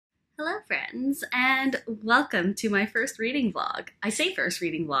Hello friends, and welcome to my first reading vlog. I say first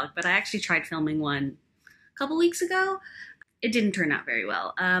reading vlog, but I actually tried filming one a couple weeks ago. It didn't turn out very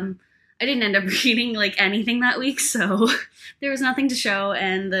well. I didn't end up reading like anything that week, so there was nothing to show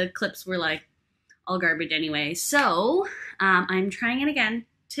and the clips were like all garbage anyway. So I'm trying it again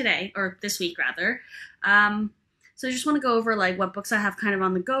today, or this week rather. So I just want to go over like what books I have kind of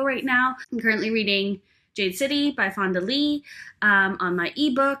on the go right now. I'm currently reading Jade City by Fonda Lee on my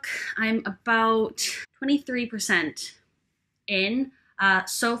ebook. I'm about 23% in.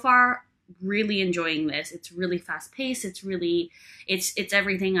 So far, really enjoying this. It's really fast paced. It's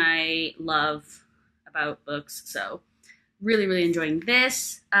everything I love about books. So really enjoying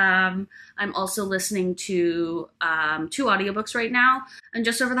this. I'm also listening to 2 audiobooks right now. I'm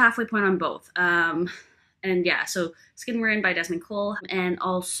just over the halfway point on both. And yeah, so Skin We're In by Desmond Cole, and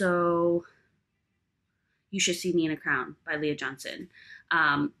also You Should See Me in a Crown by Leah Johnson.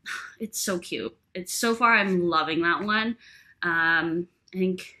 It's so cute. So far, I'm loving that one. I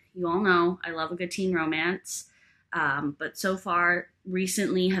think you all know I love a good teen romance. But so far,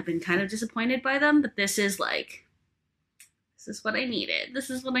 recently have been kind of disappointed by them. But this is what I needed.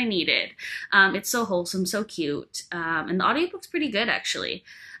 This is what I needed. It's so wholesome, so cute. And the audiobook's pretty good, actually.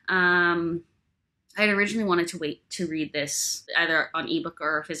 I had originally wanted to wait to read this either on ebook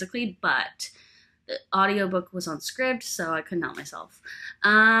or physically, but the audiobook was on Scribd, so I couldn't help myself.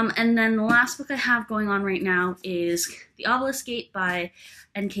 And then the last book I have going on right now is The Obelisk by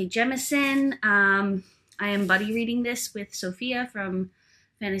N.K. Jemisin. I am buddy reading this with Sophia from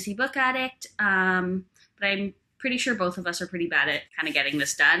Fantasy Book Addict, but I'm pretty sure both of us are pretty bad at kind of getting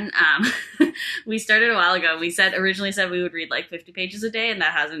this done. We started a while ago. We originally said we would read like 50 pages a day, and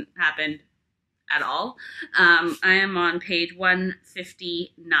that hasn't happened at all. I am on page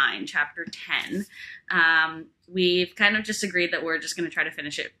 159, chapter 10. We've kind of just agreed that we're just going to try to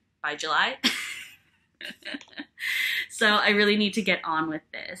finish it by July. So I really need to get on with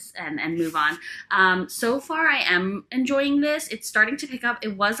this and move on. So far I am enjoying this. It's starting to pick up.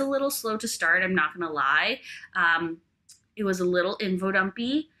 It was a little slow to start, I'm not going to lie. It was a little info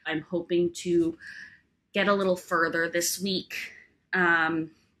dumpy. I'm hoping to get a little further this week.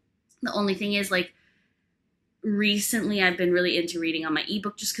 The only thing is, like, recently I've been really into reading on my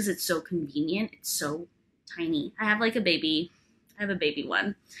ebook just because it's so convenient. It's so tiny. I have like a baby. I have a baby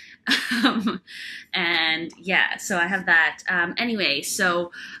one. And yeah, so I have that. Anyway,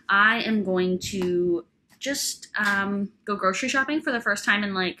 so I am going to just go grocery shopping for the first time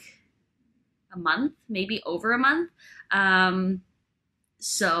in like a month, maybe over a month.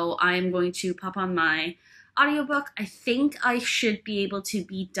 So I'm going to pop on my audiobook. I think I should be able to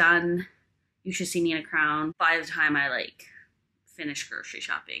be done You Should See Me in a Crown by the time I like finish grocery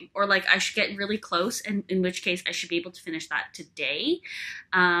shopping, or like I should get really close, and in which case I should be able to finish that today.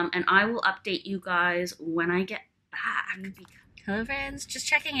 And I will update you guys when I get back. Hello friends, just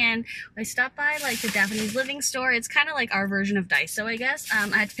checking in. I stopped by like the Japanese living store. It's kind of like our version of Daiso, I guess. I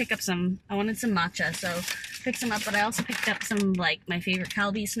had to pick up I wanted some matcha, so picked some up, but I also picked up some like my favorite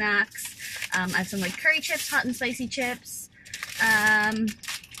Calbee snacks. I have some like curry chips, hot and spicy chips,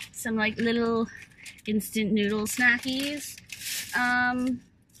 some like little instant noodle snackies.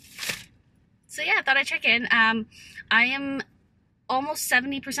 So yeah, I thought I'd check in. I am almost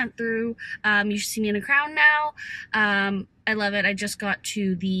 70% through You Should See Me in a Crown now. I love it. I just got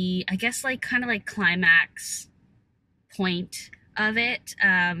to the, I guess, like kind of like climax point of it.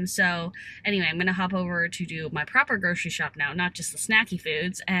 So anyway, I'm gonna hop over to do my proper grocery shop now, not just the snacky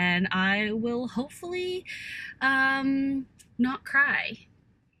foods, and I will hopefully not cry.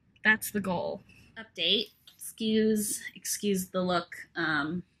 That's the goal. Update. Excuse the look.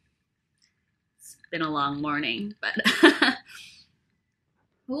 It's been a long morning, but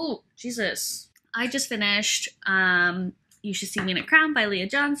oh Jesus. I just finished You Should See Me in a Crown by Leah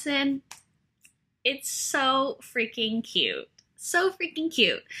Johnson. It's so freaking cute. So freaking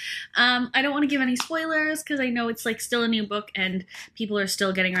cute. I don't want to give any spoilers because I know it's like still a new book and people are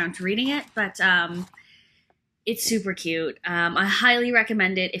still getting around to reading it, but it's super cute. I highly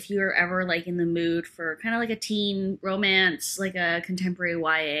recommend it if you're ever like in the mood for kind of like a teen romance, like a contemporary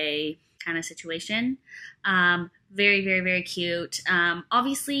YA kind of situation. Very cute.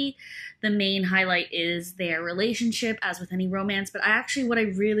 Obviously the main highlight is their relationship, as with any romance, but what I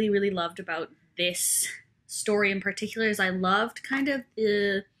really loved about this story in particular is I loved kind of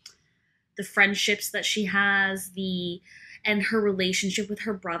the friendships that she has, and her relationship with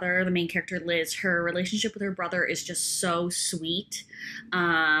her brother, the main character Liz. Her relationship with her brother is just so sweet.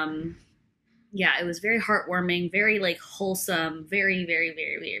 Yeah, it was very heartwarming, very like wholesome, very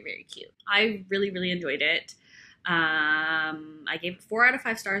cute. I really enjoyed it. I gave it 4 out of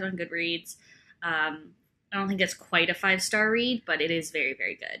 5 stars on Goodreads. I don't think it's quite a 5-star read, but it is very,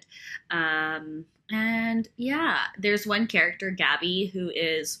 very good. And yeah, there's one character, Gabby, who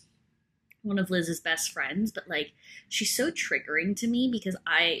is one of Liz's best friends, but like she's so triggering to me because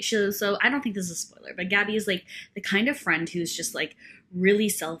so I don't think this is a spoiler, but Gabby is like the kind of friend who's just like really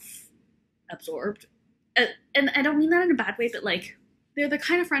self-absorbed. And I don't mean that in a bad way, but like they're the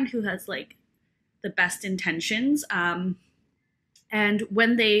kind of friend who has like the best intentions. And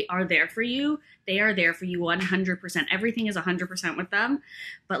when they are there for you, they are there for you 100%. Everything is 100% with them.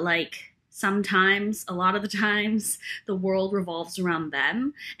 But like sometimes, a lot of the times, the world revolves around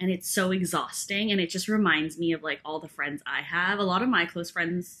them. And it's so exhausting. And it just reminds me of like all the friends I have. A lot of my close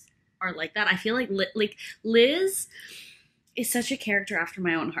friends are like that. I feel like Liz is such a character after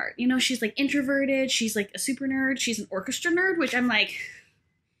my own heart. You know, she's like introverted. She's like a super nerd. She's an orchestra nerd, which I'm like,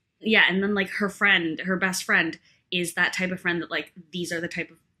 yeah. And then like her best friend is that type of friend that like, these are the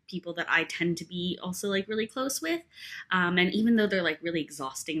type of people that I tend to be also like really close with. And even though they're like really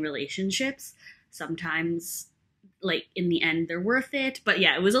exhausting relationships, sometimes like in the end they're worth it. But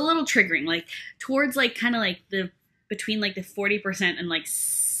yeah, it was a little triggering, like towards like kind of like between like the 40% and like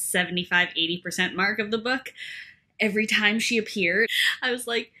 75-80% mark of the book. Every time she appeared, I was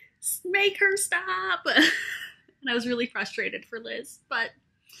like, make her stop. And I was really frustrated for Liz, but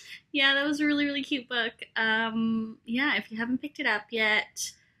yeah, that was a really, really cute book. Yeah, if you haven't picked it up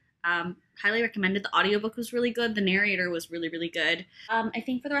yet, highly recommend it. The audiobook was really good. The narrator was really, really good. I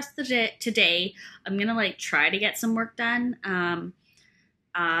think for the rest of the today, I'm gonna like try to get some work done.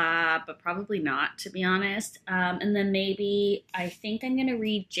 But probably not, to be honest. And then maybe I think I'm gonna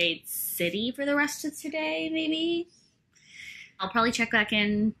read Jade City for the rest of today, maybe. I'll probably check back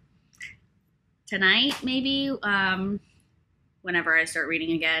in tonight, maybe. Whenever I start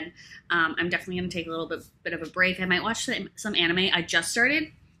reading again. I'm definitely going to take a little bit of a break. I might watch some anime. I just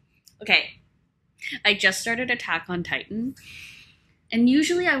started Attack on Titan. And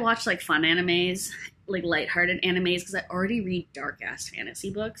usually I watch like fun animes, like lighthearted animes, because I already read dark-ass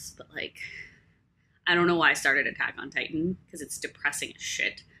fantasy books. But like, I don't know why I started Attack on Titan, because it's depressing as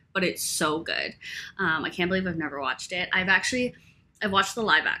shit. But it's so good. I can't believe I've never watched it. I've watched the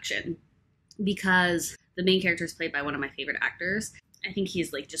live action because the main character is played by one of my favorite actors. I think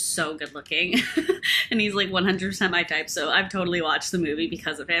he's like just so good looking and he's like 100% my type. So I've totally watched the movie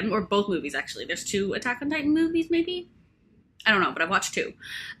because of him, or both movies actually. There's 2 Attack on Titan movies maybe. I don't know, but I've watched 2.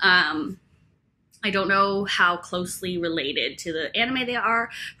 I don't know how closely related to the anime they are.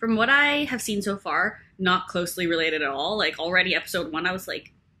 From what I have seen so far, not closely related at all. Like already episode 1, I was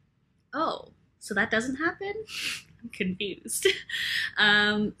like, oh, so that doesn't happen? I'm confused.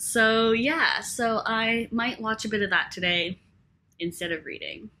 So yeah, so I might watch a bit of that today instead of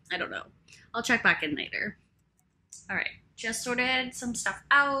reading. I don't know. I'll check back in later. All right, just sorted some stuff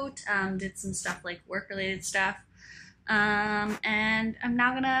out, did some stuff like work-related stuff, and I'm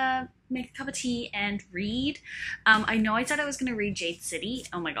now gonna make a cup of tea and read. I know I said I was gonna read Jade City.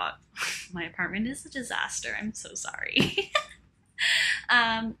 Oh my god, my apartment is a disaster. I'm so sorry.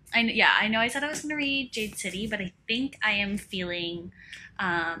 I know I said I was going to read Jade City, but I think I am feeling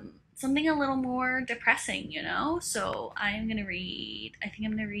something a little more depressing, you know? So I think I'm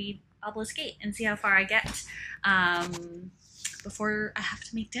going to read Obelisk Gate and see how far I get before I have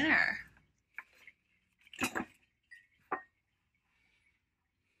to make dinner.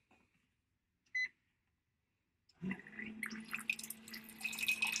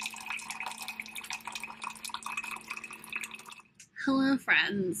 Hello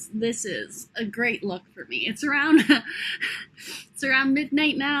friends, this is a great look for me. It's around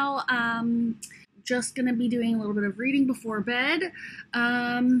midnight now. Just gonna be doing a little bit of reading before bed.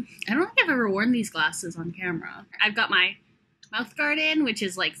 I don't think I've ever worn these glasses on camera. I've got my mouth guard in, which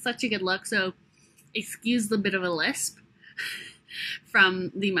is like such a good look, so excuse the bit of a lisp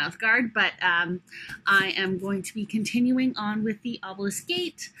from the mouth guard, but I am going to be continuing on with the Obelisk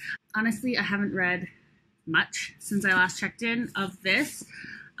Gate. Honestly, I haven't read much since I last checked in of this.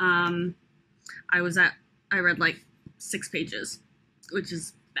 I read like 6 pages, which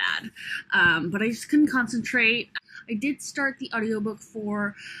is bad, but I just couldn't concentrate. I did start the audiobook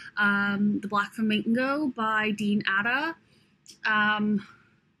for The Black Flamingo by Dean Atta. I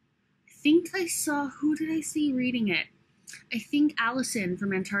think I saw, who did I see reading it? I think Allison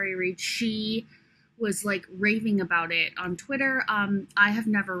from Antari Read, she was like raving about it on Twitter. I have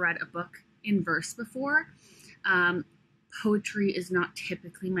never read a book in verse before. Poetry is not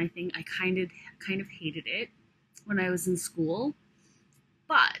typically my thing. I kind of hated it when I was in school,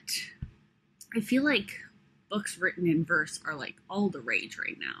 but I feel like books written in verse are like all the rage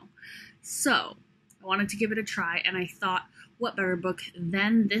right now. So I wanted to give it a try, and I thought, what better book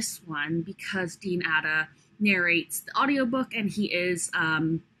than this one, because Dean Atta narrates the audiobook, and he is,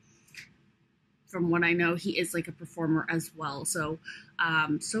 from what I know, he is like a performer as well. So,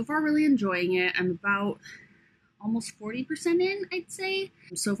 so far really enjoying it. I'm about almost 40% in, I'd say.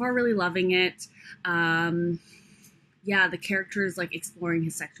 So far really loving it. Yeah, the character is like exploring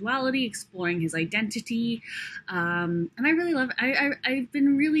his sexuality, exploring his identity, and I really love it. I've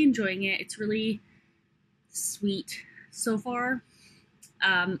been really enjoying it. It's really sweet so far.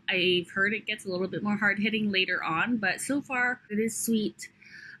 I've heard it gets a little bit more hard-hitting later on, but so far it is sweet.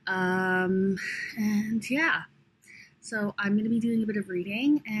 And yeah, so I'm going to be doing a bit of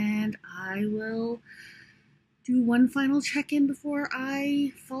reading, and I will do one final check-in before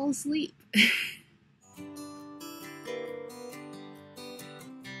I fall asleep.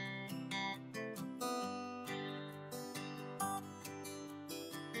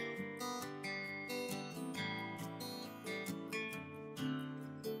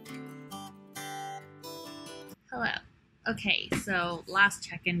 Hello. Okay, so last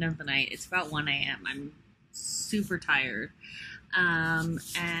check-in of the night. It's about 1 a.m. I'm super tired. And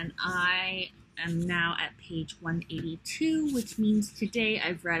I am now at page 182, which means today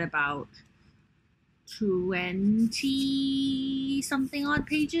I've read about 20 something odd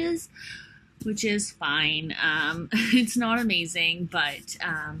pages, which is fine. It's not amazing, but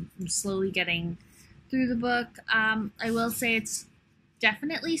I'm slowly getting through the book. I will say it's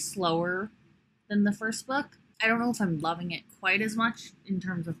definitely slower than the first book. I don't know if I'm loving it quite as much in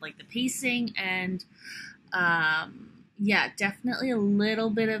terms of like the pacing, and yeah, definitely a little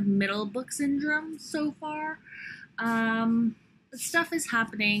bit of middle book syndrome so far. But stuff is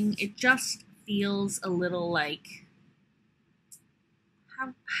happening. It just feels a little like,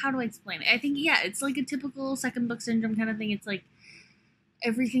 how do I explain it? I think, yeah, it's like a typical second book syndrome kind of thing. It's like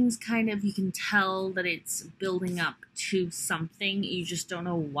everything's kind of, you can tell that it's building up to something. You just don't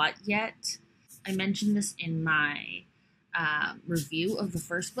know what yet. I mentioned this in my review of the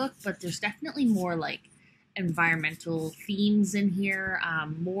first book, but there's definitely more like environmental themes in here,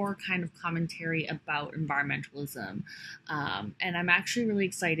 more kind of commentary about environmentalism, and I'm actually really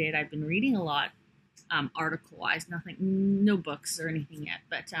excited. I've been reading a lot, article-wise, no books or anything yet,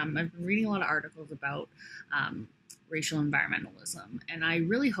 but I've been reading a lot of articles about racial environmentalism, and I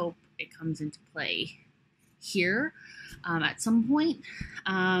really hope it comes into play here at some point.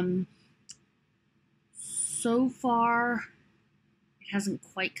 So far, it hasn't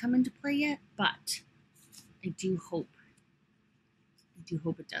quite come into play yet, but I do hope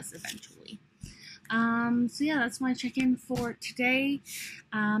it does eventually. So yeah, that's my check-in for today,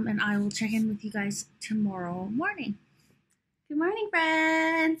 and I will check in with you guys tomorrow morning. Good morning,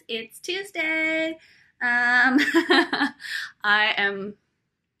 friends. It's Tuesday. I am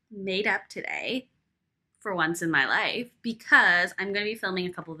made up today for once in my life, because I'm going to be filming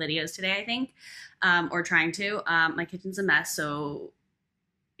a couple videos today, I think, or trying to. My kitchen's a mess, so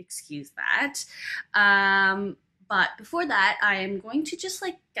excuse that. But before that, I am going to just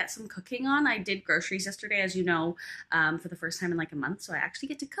like get some cooking on. I did groceries yesterday, as you know, for the first time in like a month, so I actually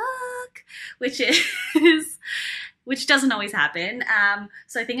get to cook, which doesn't always happen.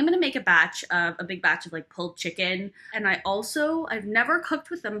 So I think I'm gonna make a big batch of like pulled chicken. And I've never cooked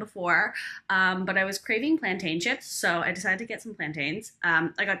with them before, but I was craving plantain chips, so I decided to get some plantains.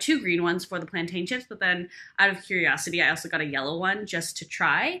 I got 2 green ones for the plantain chips, but then out of curiosity, I also got a yellow one just to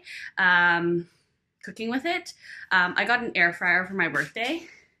try cooking with it. I got an air fryer for my birthday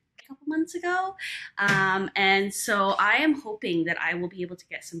a couple months ago, and so I am hoping that I will be able to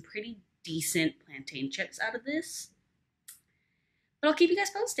get some pretty decent plantain chips out of this. But I'll keep you guys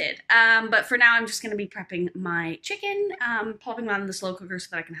posted. But for now, I'm just going to be prepping my chicken, popping it on the slow cooker so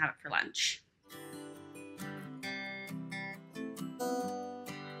that I can have it for lunch.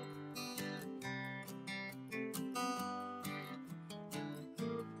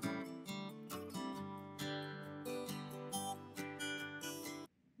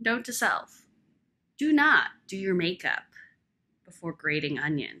 Note to self: do not do your makeup before grating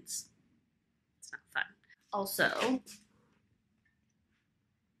onions. It's not fun. Also,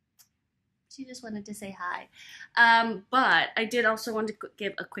 she just wanted to say hi. But I did also want to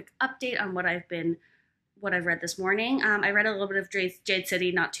give a quick update on what I've read this morning. I read a little bit of Jade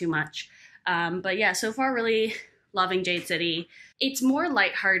City, not too much. But yeah, so far really loving Jade City. It's more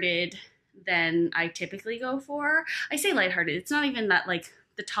lighthearted than I typically go for. I say lighthearted. It's not even that like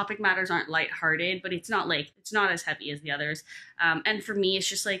the topic matters aren't lighthearted, but it's not as heavy as the others. And for me, it's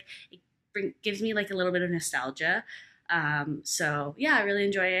just like gives me like a little bit of nostalgia. So yeah, I really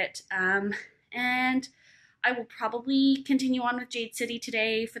enjoy it. And I will probably continue on with Jade City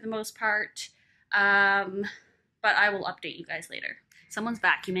today for the most part. But I will update you guys later. Someone's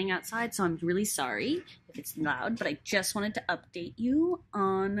vacuuming outside, so I'm really sorry if it's loud, but I just wanted to update you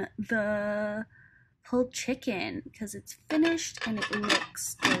on the pulled chicken because it's finished and it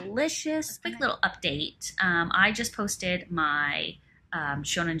looks delicious. Quick little update. I just posted my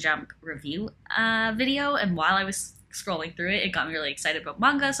Shonen Jump review video, and while I was scrolling through it, it got me really excited about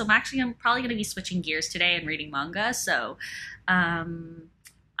manga, so I'm probably going to be switching gears today and reading manga, so I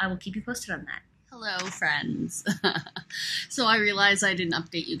will keep you posted on that. Hello, friends. So I realized I didn't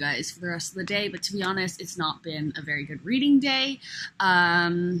update you guys for the rest of the day, but to be honest, it's not been a very good reading day.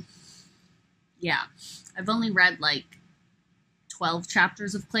 Yeah, I've only read like 12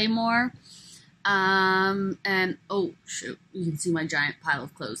 chapters of Claymore. And oh shoot, you can see my giant pile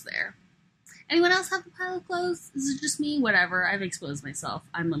of clothes there. Anyone else have a pile of clothes? Is it just me? Whatever, I've exposed myself.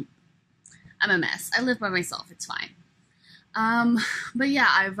 I'm a mess. I live by myself, it's fine. But yeah,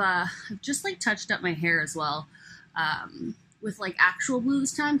 I've just like touched up my hair as well, with like actual blue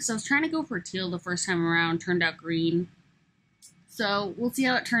this time, because I was trying to go for teal the first time around, turned out green. So we'll see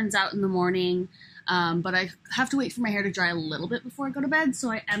how it turns out in the morning. But I have to wait for my hair to dry a little bit before I go to bed, so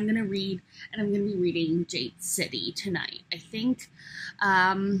I am going to read, and I'm going to be reading Jade City tonight, I think.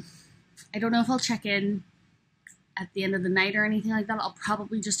 I don't know if I'll check in at the end of the night or anything like that. I'll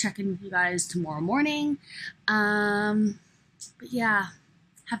probably just check in with you guys tomorrow morning. But yeah,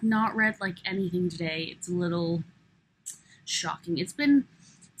 have not read like anything today. It's a little shocking. It's been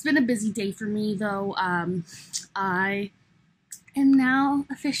a busy day for me though. I am now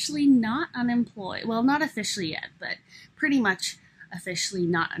officially not unemployed. Well, not officially yet, but pretty much officially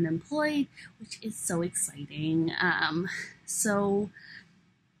not unemployed, which is so exciting. So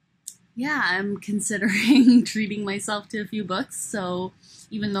yeah, I'm considering treating myself to a few books. So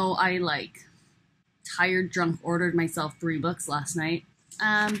even though I like tired drunk ordered myself 3 books last night.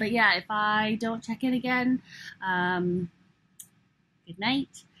 But yeah, if I don't check in again, good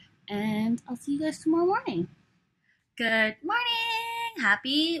night, and I'll see you guys tomorrow morning. Good morning!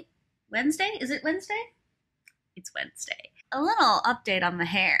 Happy Wednesday? Is it Wednesday? It's Wednesday. A little update on the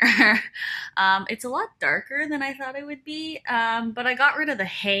hair. It's a lot darker than I thought it would be, but I got rid of the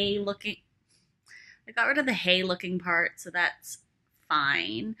hay looking part, so that's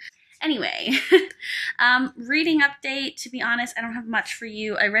fine. Anyway, reading update, to be honest, I don't have much for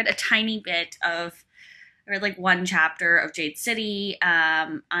you. I read like 1 chapter of Jade City.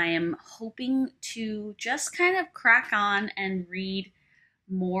 I am hoping to just kind of crack on and read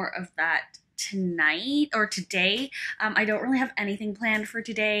more of that tonight or today. I don't really have anything planned for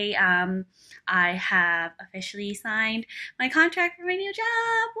today. I have officially signed my contract for my new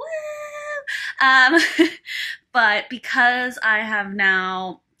job. Woo! But because I have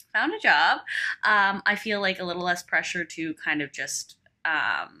now found a job, I feel like a little less pressure to kind of just,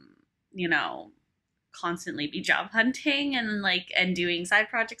 constantly be job hunting and doing side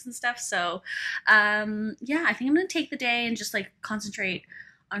projects and stuff. So, yeah, I think I'm going to take the day and just like concentrate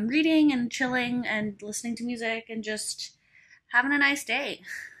on reading and chilling and listening to music and just having a nice day.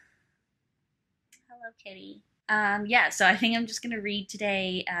 Hello, kitty. Yeah, so I think I'm just going to read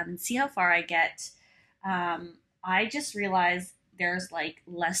today and see how far I get. I just realized there's like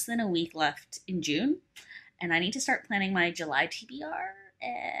less than a week left in June, and I need to start planning my July TBR,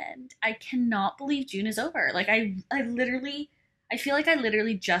 and I cannot believe June is over. Like I feel like I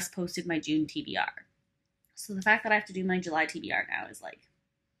literally just posted my June TBR. So the fact that I have to do my July TBR now is like,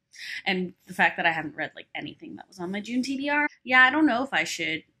 and the fact that I haven't read like anything that was on my June TBR. Yeah, I don't know if I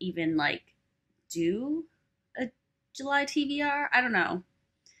should even like do a July TBR. I don't know.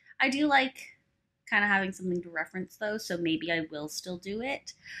 I do like kind of having something to reference though, so maybe I will still do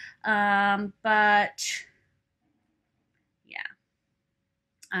it. But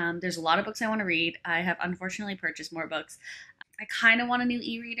yeah. There's a lot of books I want to read. I have unfortunately purchased more books. I kind of want a new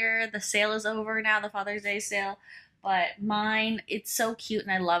e-reader. The sale is over now, the Father's Day sale. But mine, it's so cute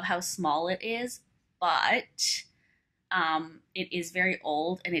and I love how small it is. But it is very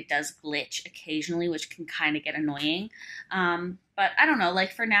old and it does glitch occasionally, which can kind of get annoying. But I don't know,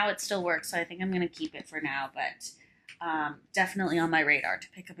 like for now it still works, so I think I'm going to keep it for now. But definitely on my radar to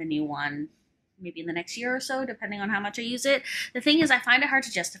pick up a new one maybe in the next year or so, depending on how much I use it. The thing is, I find it hard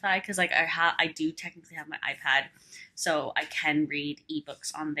to justify because like I do technically have my iPad, so I can read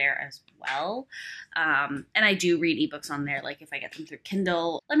ebooks on there as well. And I do read ebooks on there, like if I get them through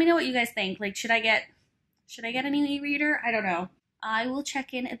Kindle. Let me know what you guys think. Like, should I get a new e-reader? I don't know. I will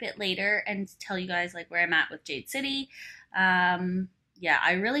check in a bit later and tell you guys like where I'm at with Jade City. Yeah,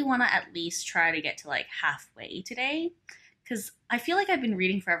 I really want to at least try to get to like halfway today, because I feel like I've been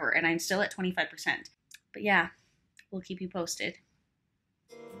reading forever and I'm still at 25%. But yeah, we'll keep you posted.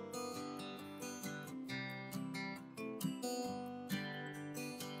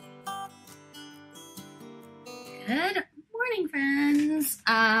 Good morning, friends.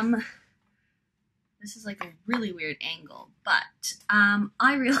 This is like a really weird angle, but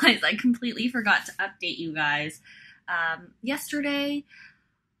I realized I completely forgot to update you guys yesterday.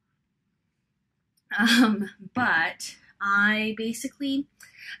 But I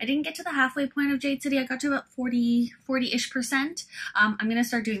didn't get to the halfway point of Jade City. I got to about 40-ish%. I'm going to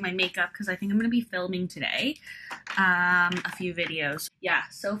start doing my makeup because I think I'm going to be filming today a few videos. Yeah,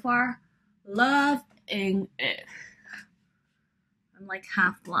 so far, loving it. I'm like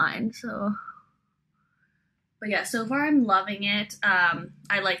half blind, so... But yeah, so far I'm loving it.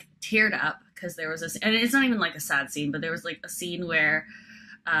 I like teared up because there was this, and it's not even like a sad scene, but there was like a scene where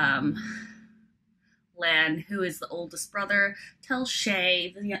Lan, who is the oldest brother, tells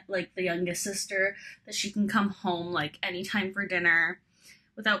Shay, the youngest sister, that she can come home like anytime for dinner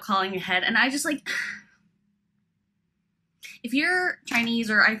without calling ahead. And I just like, if you're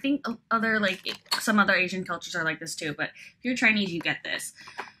Chinese, or I think some other Asian cultures are like this too, but if you're Chinese, you get this.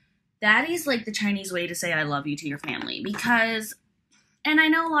 That is like the Chinese way to say I love you to your family, because, and I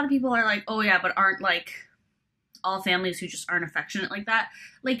know a lot of people are like, oh yeah, but aren't like all families who just aren't affectionate like that?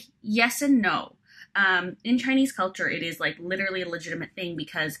 Like, yes and no. In Chinese culture, it is like literally a legitimate thing,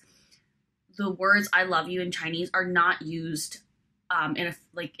 because the words I love you in Chinese are not used in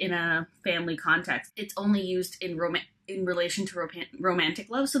a family context. It's only used in relation to romantic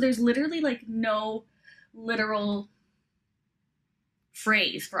love. So there's literally like no literal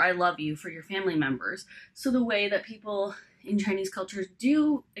phrase for I love you for your family members. So the way that people in Chinese cultures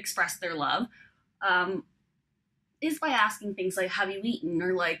do express their love is by asking things like, have you eaten?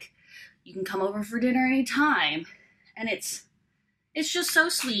 Or like, you can come over for dinner anytime. And it's just so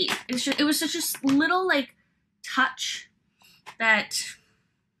sweet. It was such a little like touch that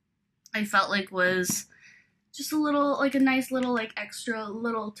I felt like was just a little, like a nice little, like extra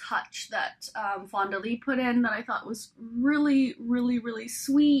little touch that Fonda Lee put in that I thought was really, really, really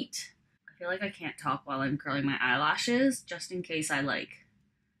sweet. I feel like I can't talk while I'm curling my eyelashes, just in case I like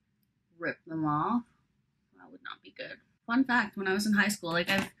rip them off. That would not be good. Fun fact, when I was in high school, like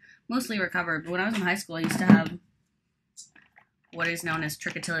I've mostly recovered, but when I was in high school, I used to have what is known as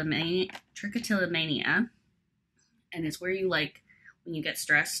trichotillomania, and it's where you like, when you get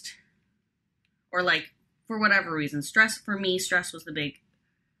stressed, or like, for whatever reason, stress was the big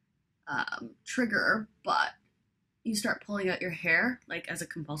trigger, but you start pulling out your hair, like as a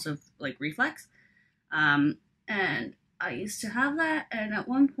compulsive like reflex. And I used to have that, and at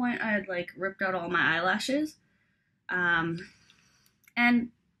one point I had like ripped out all my eyelashes. And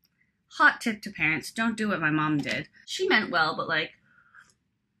hot tip to parents, don't do what my mom did. She meant well, but like,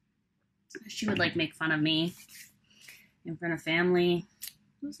 she would like make fun of me in front of family.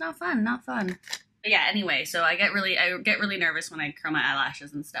 It was not fun. But yeah, anyway, so I get really nervous when I curl my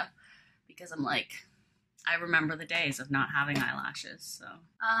eyelashes and stuff, because I'm like, I remember the days of not having eyelashes, so.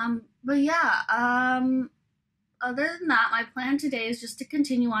 But yeah, other than that, my plan today is just to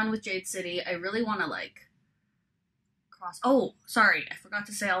continue on with Jade City. I really want to like oh, sorry, I forgot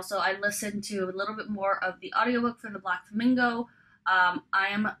to say also, I listened to a little bit more of the audiobook for The Black Flamingo. I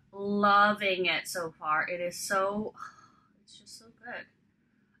am loving it so far. It's just so good.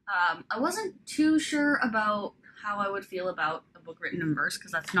 I wasn't too sure about how I would feel about a book written in verse,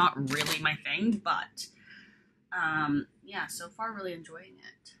 because that's not really my thing, but yeah, so far really enjoying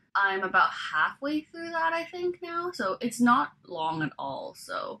it. I'm about halfway through that, I think, now, so it's not long at all,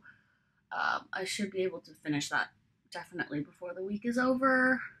 so I should be able to finish that definitely before the week is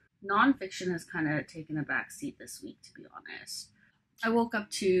over. Nonfiction has kind of taken a back seat this week, to be honest. I woke up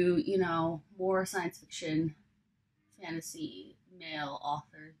to, more science fiction, fantasy, male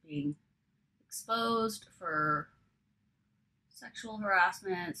authors being exposed for sexual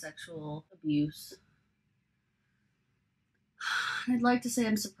harassment, sexual abuse. I'd like to say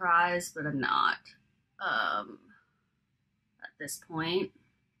I'm surprised, but I'm not at this point,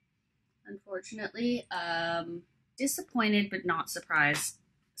 unfortunately. Disappointed but not surprised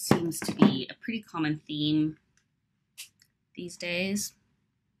seems to be a pretty common theme these days.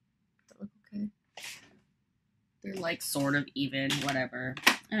 Does that look okay? They're like sort of even, whatever.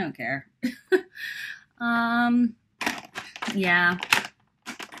 I don't care. Yeah.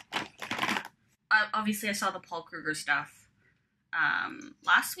 Obviously I saw the Paul Kruger stuff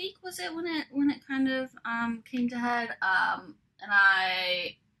last week, was it, when it kind of came to head, and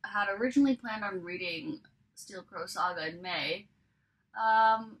I had originally planned on reading Steel Crow Saga in May.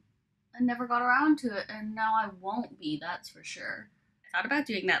 I never got around to it, and now I won't be, that's for sure. I thought about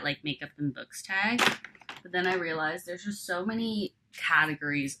doing that like makeup and books tag, but then I realized there's just so many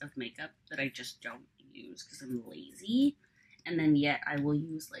categories of makeup that I just don't use because I'm lazy, and then yet I will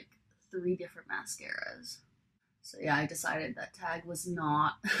use like 3 different mascaras. So yeah, I decided that tag was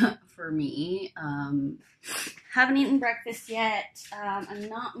not for me. Haven't eaten breakfast yet. I'm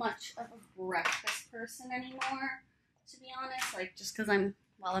not much of a breakfast person anymore, to be honest. Like, just because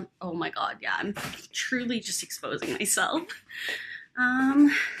oh my god, yeah, I'm truly just exposing myself.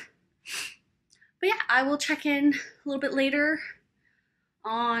 But yeah, I will check in a little bit later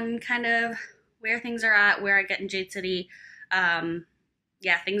on kind of where things are at, where I get in Jade City.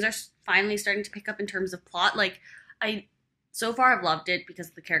 Yeah, things are finally starting to pick up in terms of plot. Like, so far I've loved it because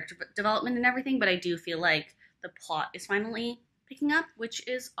of the character development and everything, but I do feel like the plot is finally picking up, which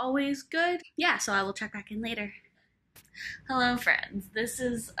is always good. Yeah, so I will check back in later. Hello, friends. This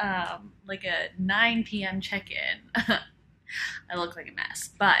is like a 9 p.m. check-in. I look like a mess,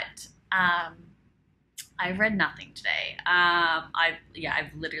 but I've read nothing today.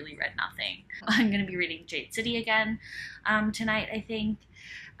 I've literally read nothing. I'm gonna be reading Jade City again tonight, I think.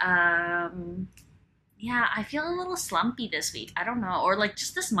 Yeah, I feel a little slumpy this week. I don't know, or like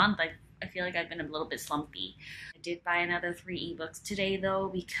just this month. I feel like I've been a little bit slumpy. I did buy another 3 ebooks today though,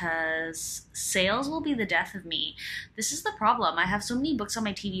 because sales will be the death of me. This is the problem. I have so many books on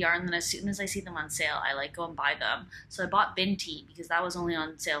my TBR, and then as soon as I see them on sale, I like go and buy them. So I bought Binti because that was only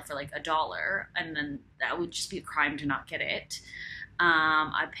on sale for like $1, and then that would just be a crime to not get it.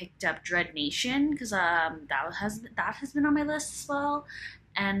 I picked up Dread Nation because that has been on my list as well.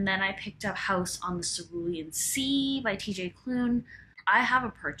 And then I picked up House on the Cerulean Sea by TJ Klune. I have a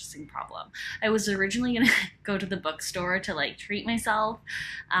purchasing problem. I was originally going to go to the bookstore to like treat myself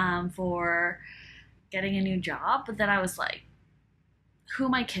for getting a new job, but then I was like, who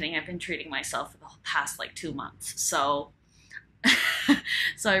am I kidding? I've been treating myself for the past like 2 months. So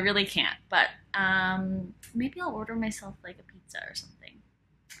so I really can't. But maybe I'll order myself like a pizza or something.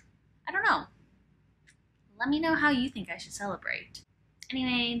 I don't know. Let me know how you think I should celebrate.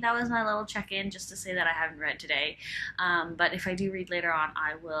 Anyway, that was my little check-in just to say that I haven't read today. But if I do read later on,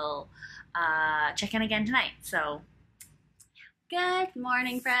 I will check in again tonight. So, good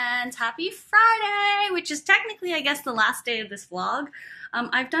morning, friends. Happy Friday, which is technically, I guess, the last day of this vlog.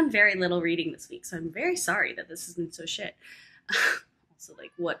 I've done very little reading this week, so I'm very sorry that this isn't so shit. Also,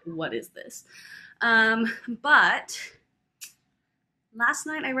 like, what is this? But last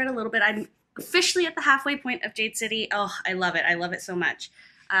night I read a little bit. I'm officially at the halfway point of Jade City. Oh, I love it. I love it so much.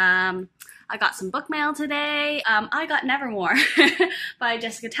 I got some book mail today. I got Nevermore by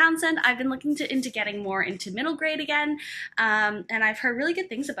Jessica Townsend. I've been looking into getting more into middle grade again, and I've heard really good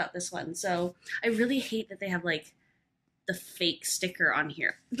things about this one. So I really hate that they have like the fake sticker on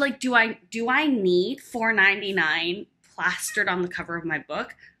here. Like, do I need $4.99 plastered on the cover of my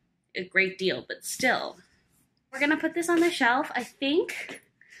book? A great deal, but still. We're gonna put this on the shelf, I think.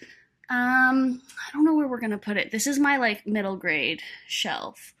 I don't know where we're gonna put it. This is my like middle grade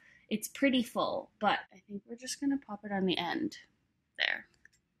shelf. It's pretty full, but I think we're just gonna pop it on the end there.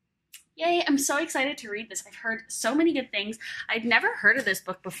 Yay, I'm so excited to read this. I've heard so many good things. I'd never heard of this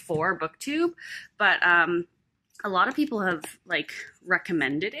book before BookTube, but a lot of people have like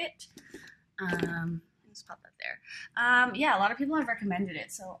recommended it. Let's pop that there. Yeah, a lot of people have recommended it,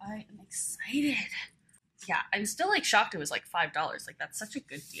 so I am excited. Yeah, I'm still like shocked it was like $5. Like, that's such a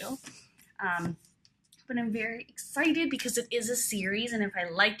good deal. But I'm very excited because it is a series, and if I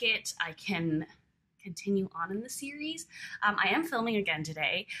like it, I can continue on in the series. I am filming again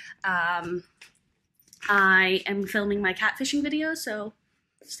today. I am filming my catfishing video, so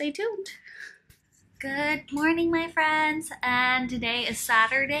stay tuned. Good morning, my friends, and today is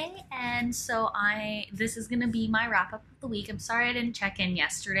Saturday, and so this is gonna be my wrap-up of the week. I'm sorry I didn't check in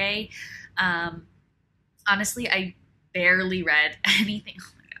yesterday. Honestly, I barely read anything.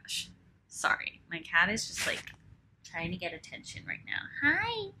 Oh my gosh. Sorry. My cat is just like trying to get attention right now.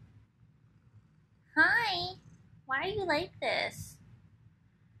 Hi. Hi. Why are you like this?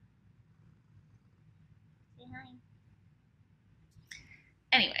 Say hi.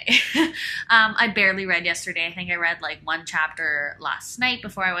 Anyway, I barely read yesterday. I think I read like 1 chapter last night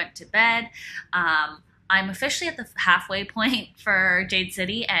before I went to bed. I'm officially at the halfway point for Jade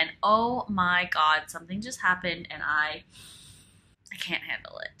City, and oh my god, something just happened, and I can't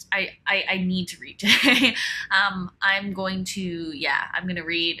handle it. I need to read today. I'm going to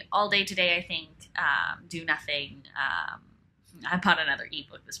read all day today, I think, do nothing. I bought another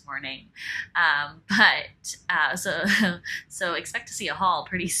ebook this morning, so expect to see a haul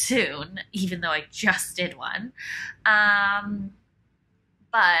pretty soon, even though I just did one.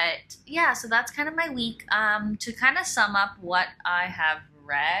 But yeah, so that's kind of my week. To kind of sum up what I have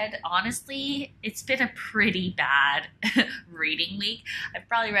read, honestly, it's been a pretty bad reading week. I've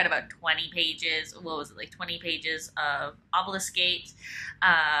probably read about 20 pages. What was it, like 20 pages of Obelisk.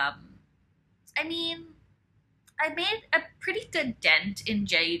 I mean, I made a pretty good dent in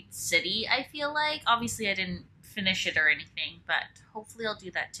Jade City, I feel like. Obviously, I didn't finish it or anything, but hopefully I'll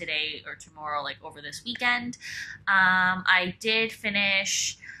do that today or tomorrow, like over this weekend. I did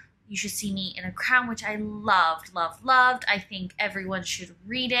finish You Should See Me in a Crown, which I loved, loved, loved. I think everyone should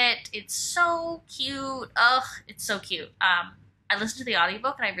read it. It's so cute. Ugh, it's so cute. I listened to the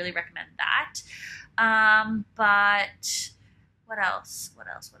audiobook and I really recommend that. But what else? What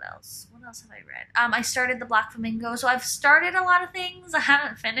else? What else? What else have I read? I started The Black Flamingo, so I've started a lot of things. I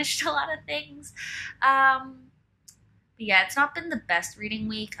haven't finished a lot of things. But yeah, it's not been the best reading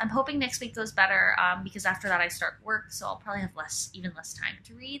week. I'm hoping next week goes better because after that I start work, so I'll probably have even less time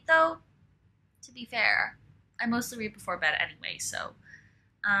to read. Though, to be fair, I mostly read before bed anyway. So,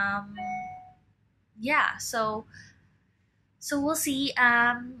 yeah. So we'll see.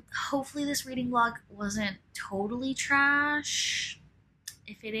 Hopefully this reading vlog wasn't totally trash.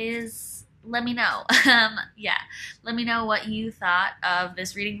 If it is, let me know. Yeah, let me know what you thought of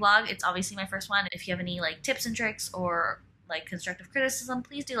this reading vlog. It's obviously my first one. If you have any like tips and tricks or like constructive criticism,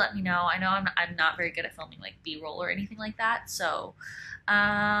 please do let me know. I know I'm not very good at filming like B-roll or anything like that. So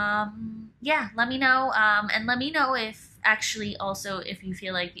yeah, let me know. And let me know if actually also if you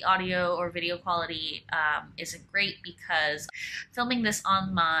feel like the audio or video quality isn't great, because filming this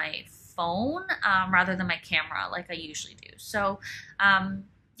on my phone rather than my camera like I usually do. So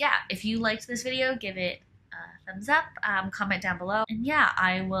yeah, if you liked this video, give it a thumbs up, comment down below, and yeah,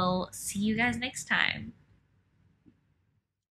 I will see you guys next time.